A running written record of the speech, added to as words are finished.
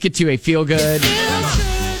Get you a feel good.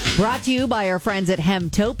 Brought to you by our friends at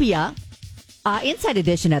Hemtopia. Inside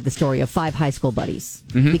Edition had the story of 5 high school buddies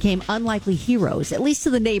became unlikely heroes, at least to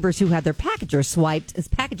the neighbors who had their packages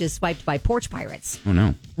swiped by porch pirates. Oh,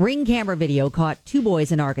 no. Ring camera video caught 2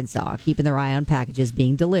 boys in Arkansas keeping their eye on packages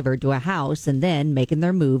being delivered to a house and then making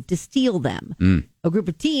their move to steal them. A group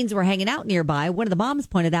of teens were hanging out nearby. One of the moms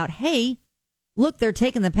pointed out, hey, look, they're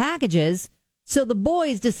taking the packages. So the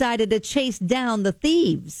boys decided to chase down the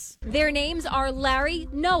thieves. Their names are Larry,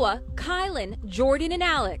 Noah, Kylan, Jordan, and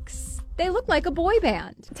Alex. They look like a boy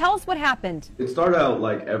band. Tell us what happened. It started out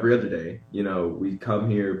like every other day. You know, we come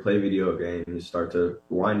here, play video games, start to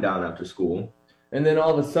wind down after school. And then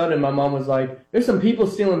all of a sudden, my mom was like, there's some people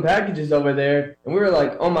stealing packages over there. And we were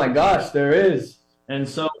like, oh my gosh, there is. And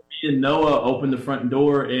so me and Noah opened the front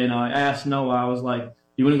door, and I asked Noah, I was like,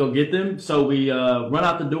 you want to go get them? So we run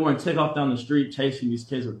out the door and take off down the street chasing these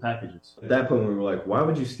kids with packages. At that point, we were like, why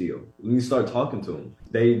would you steal? We started talking to them.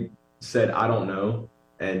 They said, I don't know,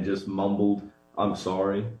 and just mumbled, I'm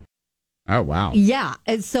sorry. Oh, wow. Yeah.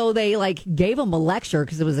 And so they gave them a lecture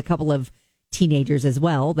because it was a couple of teenagers as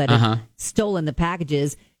well that had stolen the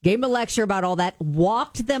packages, gave them a lecture about all that,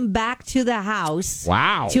 walked them back to the house.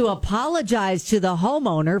 Wow. To apologize to the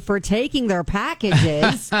homeowner for taking their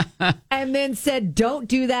packages and then said, don't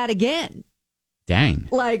do that again. Dang.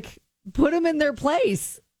 Put them in their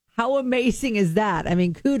place. How amazing is that? I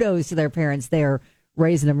mean, kudos to their parents there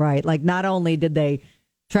raising them right. Not only did they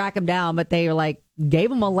track them down, but they gave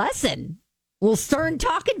them a lesson. A little stern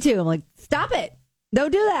talking to them. Stop it.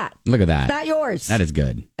 Don't do that. Look at that. It's not yours. That is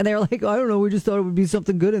good. And they were like, I don't know. We just thought it would be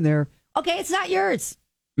something good in there. Okay, it's not yours.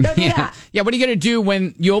 Don't do that. Yeah, what are you going to do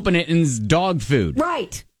when you open it and it's dog food?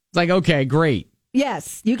 Right. It's okay, great.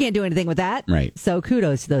 Yes, you can't do anything with that. Right. So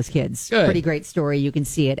kudos to those kids. Good. Pretty great story. You can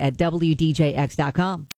see it at WDJX.com.